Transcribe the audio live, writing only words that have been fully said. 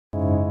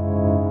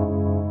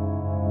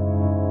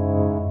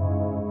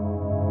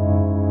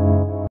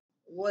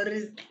What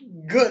is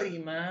goody,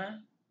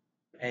 man?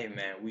 Hey,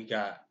 man, we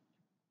got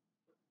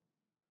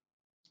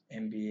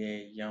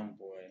NBA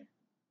YoungBoy.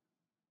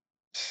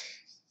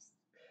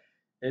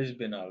 There's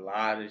been a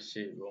lot of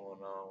shit going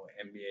on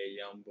with NBA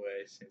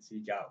YoungBoy since he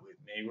got with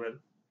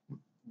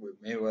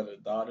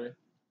Mayweather's daughter,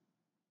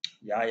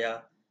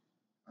 Yaya.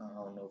 I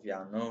don't know if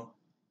y'all know,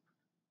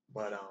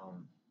 but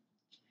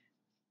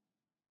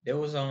they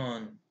was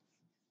on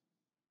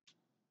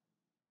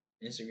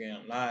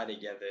Instagram Live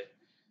together.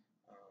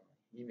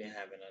 He been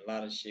having a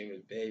lot of shit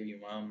with baby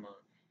mama,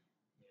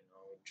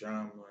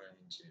 drama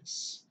and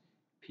just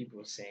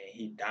people saying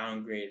he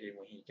downgraded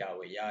when he got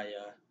with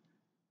Yaya.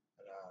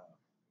 But,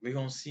 we're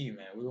gonna see,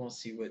 man. We're gonna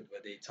see what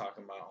they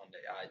talking about on the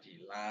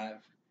IG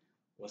live.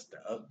 What's the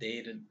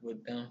update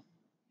with them?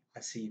 I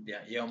see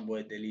that young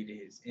boy deleted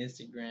his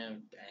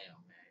Instagram. Damn,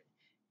 man,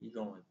 he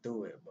going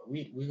through it. But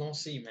we gonna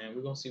see, man.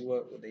 We gonna see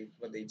what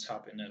they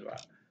chopping it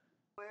about.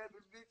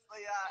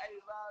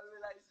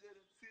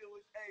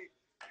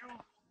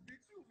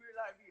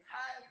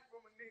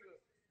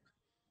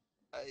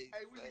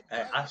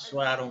 I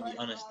swear I don't be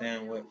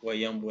understand what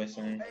young boy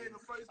saying. Hey, the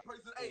first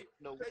person, hey,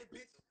 hey,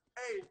 bitch,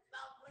 hey,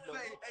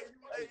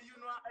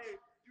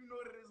 you know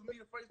that it's me,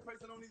 the first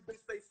person on this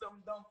bitch say something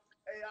dumb.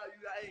 Hey,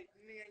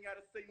 nigga ain't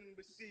gotta say nothing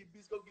but shit.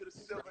 Bitch, go get a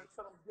silver and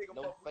tell them dig them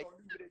up. We gon'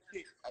 leave it at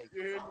that.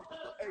 You hear me?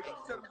 Hey,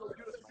 tell them go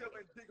get a silver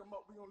and dig them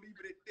up. We gon' leave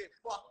it at that.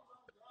 Fuck.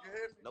 You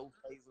hear me? No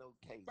face, no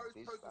case. First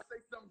person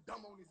say something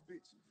dumb on this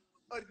bitch.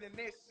 Other than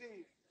that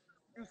shit,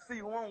 you see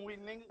who I'm with,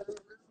 nigga.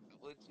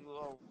 What you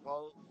on,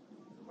 bro?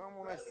 I'm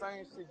on that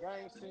same shit,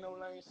 gang shit, no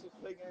lame shit,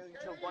 fake ass,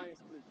 get your brain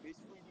split, bitch.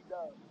 Free D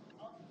dog.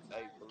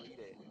 Hey, believe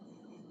that.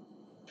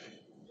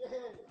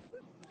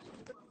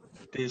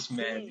 This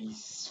man be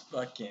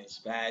fucking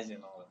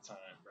spazzing all the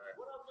time, bro.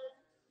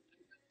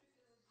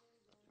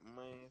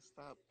 Man,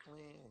 stop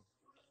playing.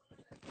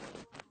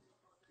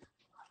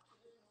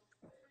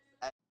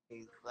 Hey,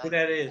 Who like,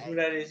 that is? Who hey,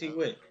 that is he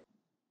with?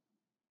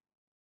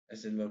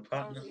 That's his little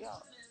partner. yeah.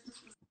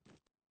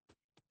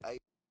 Hey,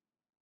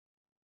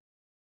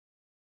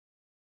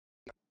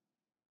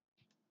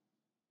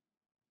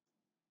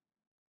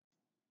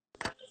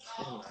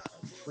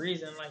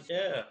 Freezing like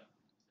yeah.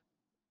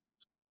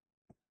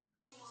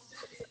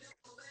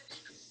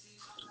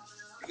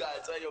 You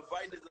gotta turn your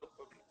brightness up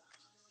for me.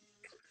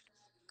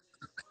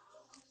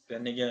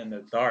 That nigga in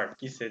the dark.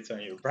 He said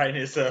turn your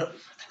brightness up.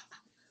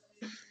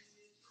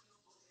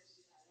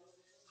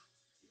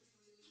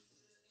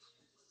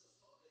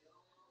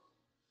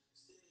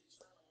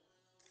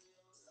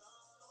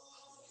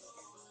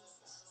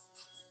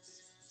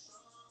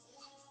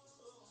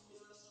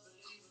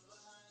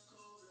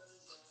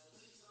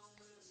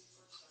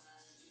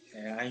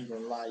 And I ain't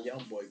gonna lie,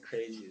 young boy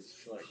crazy as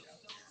fuck.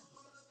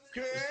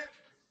 This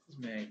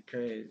man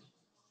crazy.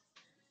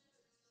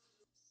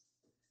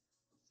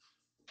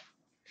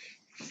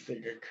 This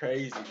nigga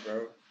crazy,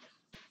 bro.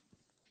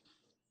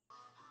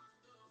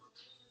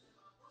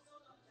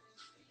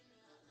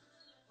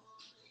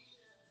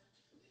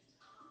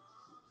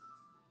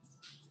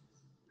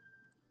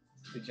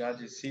 Did y'all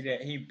just see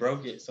that? He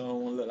broke it so it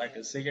won't look like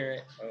a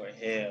cigarette? Oh,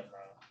 hell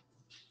no.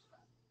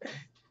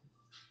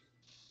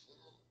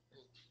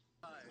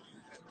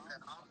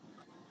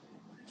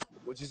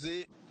 What you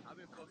said? I've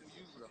been fucking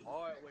you the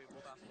hard way,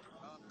 bro. I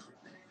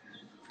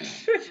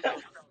swear to God.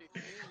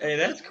 Hey,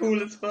 that's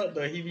cool as fuck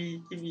though. He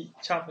be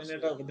chopping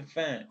it up with the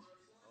fan.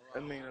 Oh,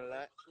 That mean a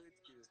lot. with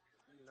you.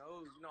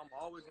 I'm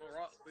always gonna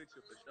rock with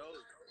you for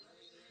sure.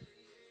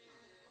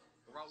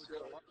 Rock with you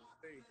the hard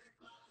way.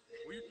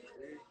 When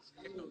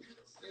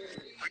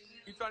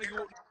you trying to get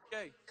whooped in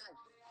 2K?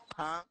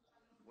 Huh?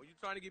 When you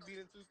trying to get beat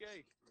in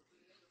 2K?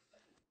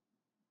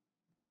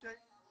 Okay.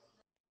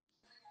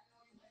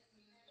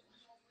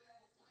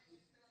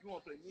 You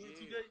wanna play me in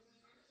 2K?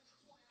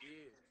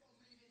 Yeah.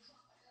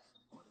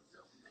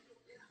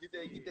 Get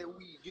that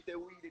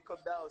weed that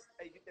come down.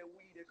 Hey, get that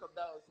weed that come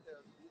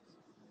downstairs, bitch.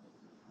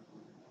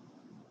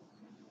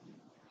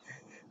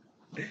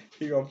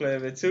 He gonna play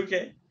him in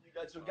 2K? You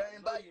got your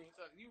game by you.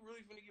 You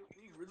really finna get?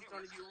 You really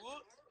trying to get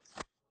whooped?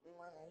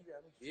 Man, you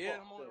got me Yeah,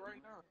 I'm on it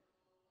right now.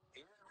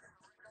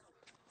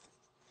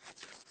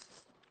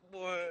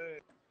 Boy.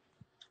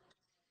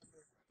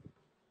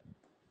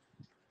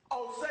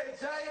 Oh, say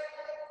Jay.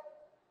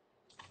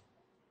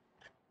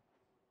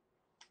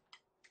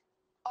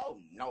 Oh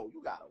no,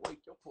 you gotta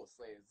wake your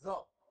pussy ass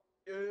up.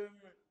 Yeah,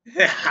 man.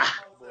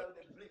 Boy,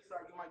 That blick so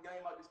I get my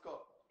game out this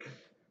car.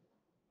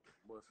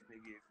 boy, finna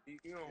get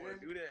beat. You don't wanna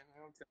do that,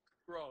 man. I'm telling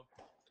you, bro.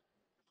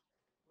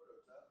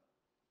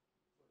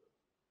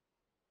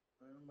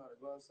 I'm about to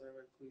go outside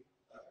right quick.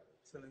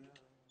 Telling you.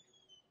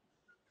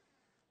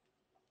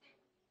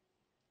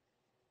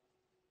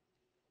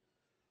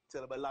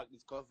 Tell him I lock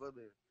this car for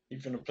me. You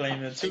finna play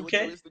him in Hey, what's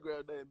your 2K?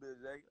 Instagram name, Bill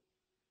Jay?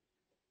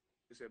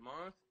 You said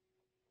mine?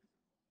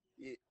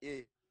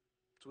 Yeah.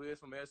 Twiz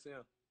from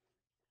SM.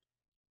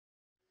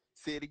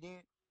 Say it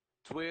again.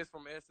 Twiz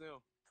from SM.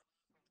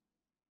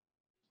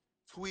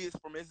 Twist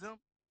from SM.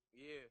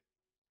 Yeah.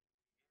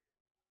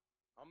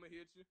 I'ma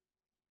hit you.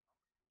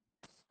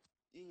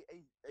 Yeah,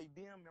 hey,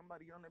 DM me. I'm about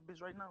to get on that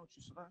bitch right now with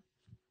you, son.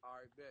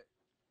 Alright, bet.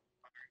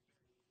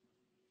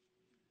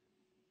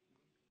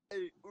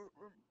 Hey,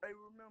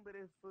 remember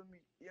that for me.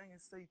 Young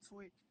and say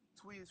Twhy.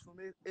 Twhy is from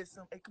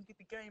SM. Hey, come get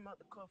the game out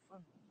the car for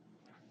me.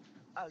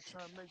 I was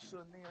trying to make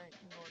sure nigga ain't,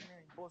 nigga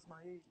ain't bust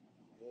my head.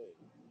 Yeah.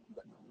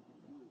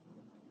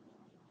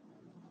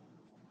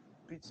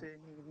 Bitch ass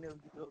nigga never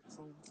get up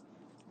to me.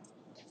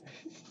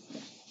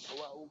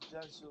 Oh, I old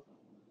Joshua.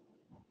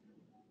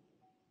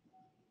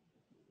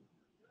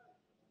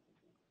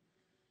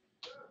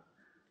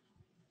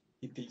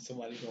 He thinks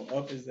somebody gonna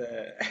up his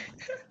ass.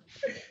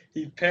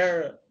 He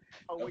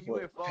Oh, where you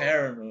at, Fall?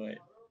 paranoid.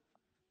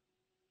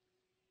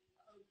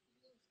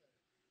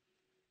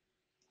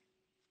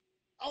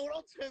 Oh,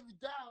 don't turn me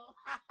down.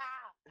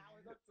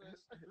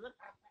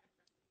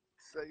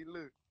 Say,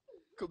 look.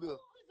 Come here.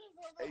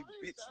 Hey,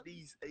 bitch,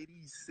 these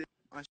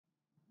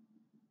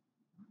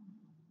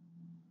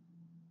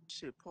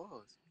shit,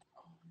 pause.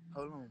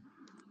 Hold on.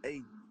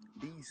 Hey,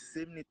 these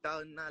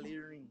 $70,000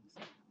 earrings.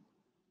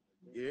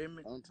 You hear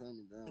me? Don't turn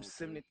me down.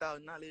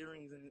 $70,000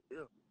 earrings in the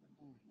ear.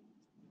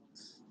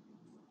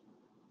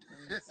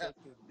 Suck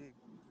your dick.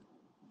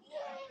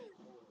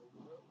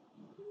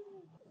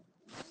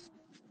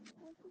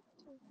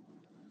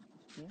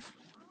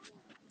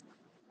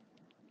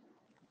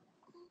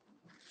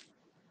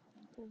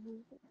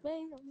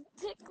 Babe, I'm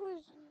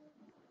ticklish.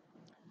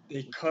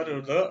 They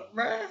cuddled up,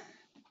 bruh.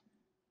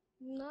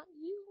 Not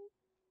you.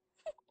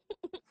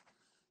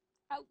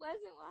 I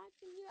wasn't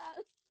watching you. I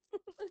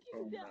was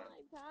looking down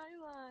my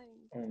timeline.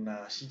 Oh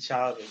nah, she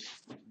childish.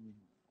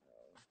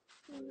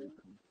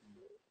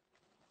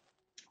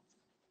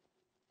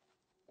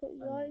 But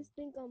you always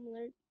think I'm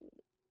lurking.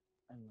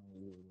 I know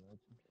you were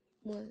watching.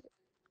 What?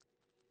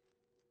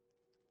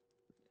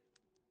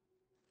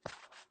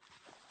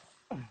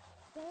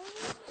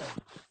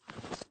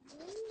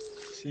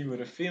 See,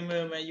 with a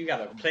female, man, you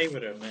gotta play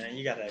with her, man.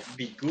 You gotta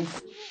be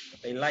goofy.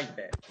 They like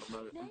that. I'm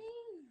out of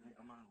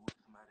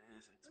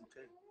here, say 2K.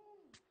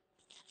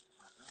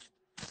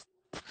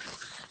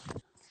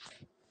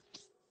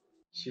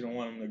 She don't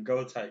want him to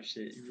go type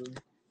shit. You feel me?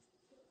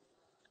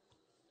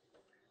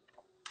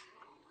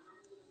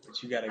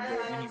 But you gotta go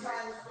anyway. We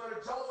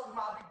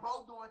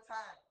both doing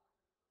time.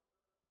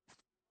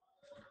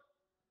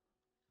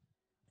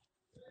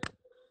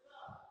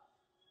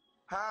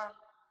 Huh?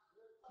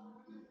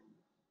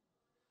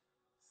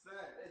 Son,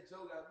 that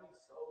joke got me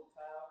so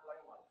tired. Like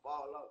I'm about to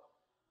fall out.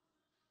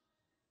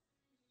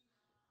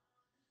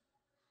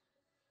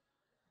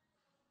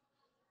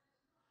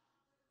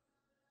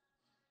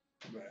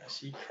 Bruh,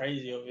 she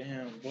crazy over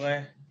him,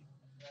 boy.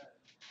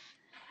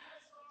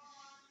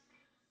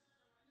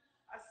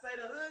 I say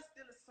the hood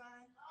still the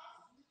same.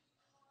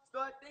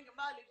 Start thinking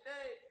about it,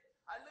 day.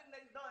 I look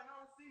next door and I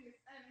don't see this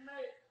anime.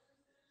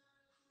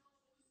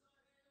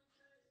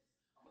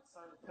 I'm gonna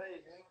turn the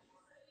page, nigga.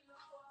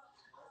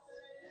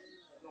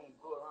 We gonna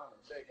go around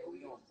the back and we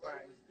gonna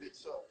burn this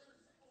bitch up.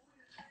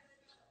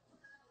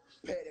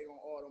 Patty gonna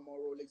order more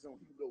Rolex on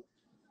Hugo.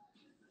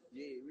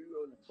 Yeah, we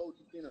rolling 4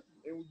 deep dinner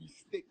and we be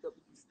sticked up.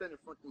 You stand in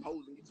front of them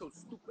hoes and get your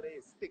stupid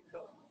ass sticked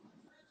up.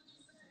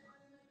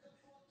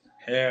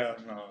 Hell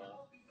no.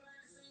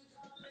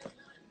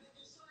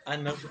 I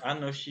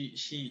know she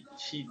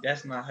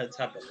that's not her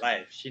type of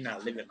life. She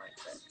not living like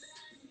that.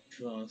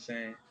 You know what I'm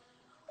saying?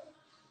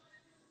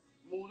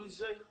 Moon and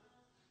Jay.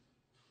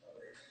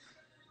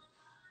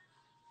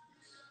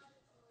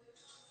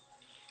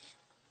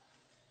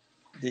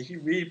 Did he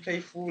really play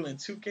fool in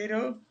 2K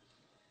though?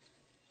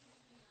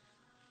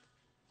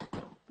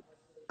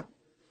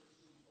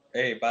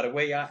 Hey, by the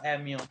way, y'all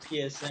add me on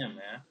PSN,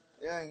 man.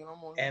 Yeah,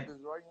 I'm on this Add,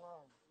 bitch right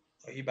now.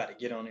 oh, he about to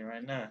get on it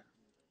right now.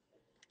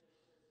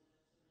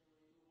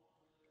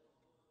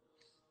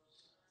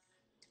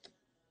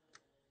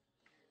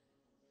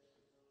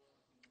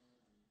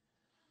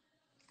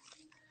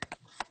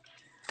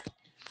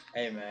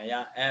 Hey, man,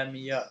 y'all add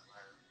me up.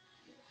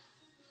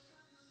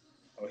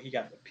 Oh, he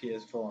got the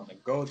PS4 on the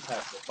go type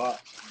of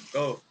box on the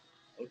go.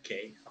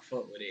 Okay, I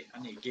fuck with it. I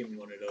need to give me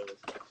one of those.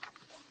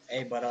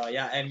 Hey, but y'all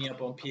add me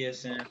up on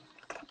PSN.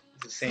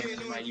 It's the same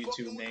as my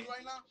YouTube name.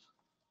 Right now?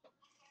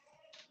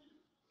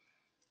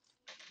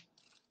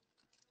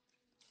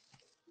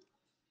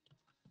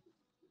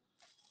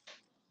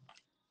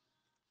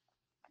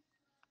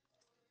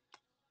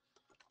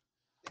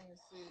 Damn,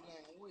 said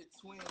that with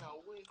twin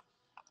or with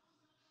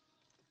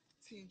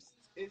team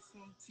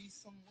SMT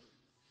somewhere.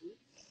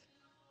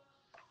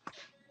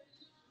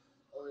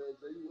 Oh yeah,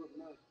 so you up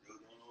now? You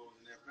going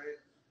in that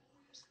page?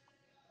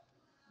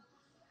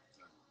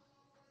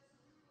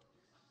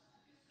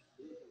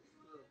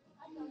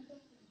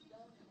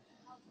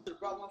 Should have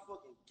brought my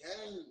fucking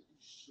game. You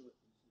should.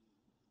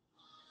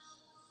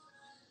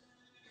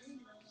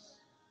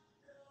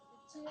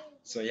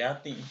 So y'all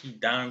think he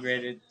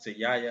downgraded to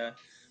Yaya?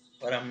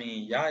 But I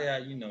mean, Yaya,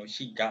 you know,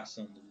 she got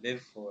something to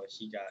live for.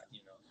 She got,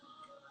 you know,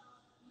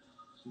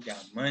 she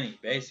got money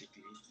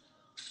basically.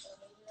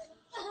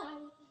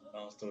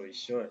 Long story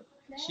short,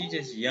 she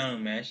just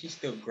young, man. She's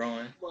still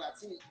growing. Boy, I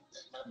team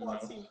You know,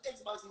 Xbox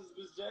in this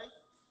bitch, Jay.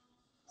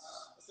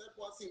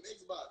 Team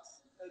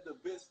Xbox. That's the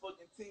best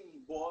fucking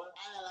team, boy.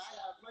 I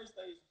got a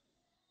PlayStation,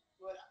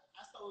 but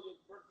I stole your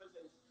first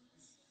PlayStation.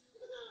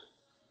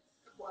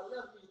 That boy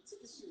left me.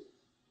 Took his shit.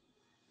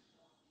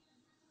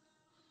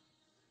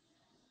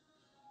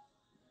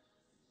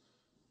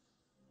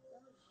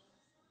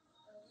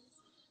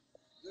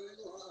 There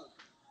we go, huh?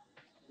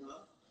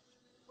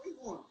 Where you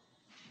going?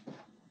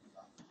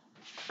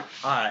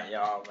 Alright,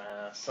 y'all,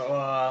 man.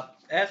 So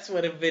that's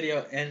where the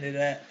video ended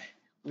at.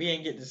 We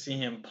didn't get to see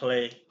him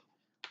play,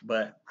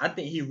 but I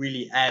think he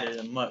really added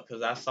him up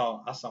because I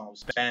saw him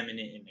spamming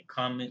it in the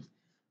comments.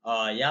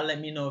 Y'all let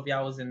me know if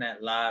y'all was in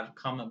that live.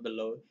 Comment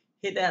below.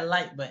 Hit that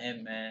like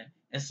button, man,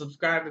 and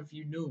subscribe if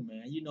you new,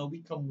 man. You know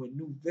we come with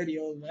new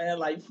videos, man.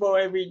 Like 4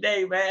 every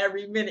day, man.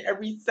 Every minute,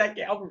 every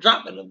second, I'm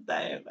dropping them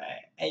things,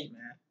 man. Hey,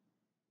 man,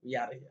 we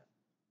out of here.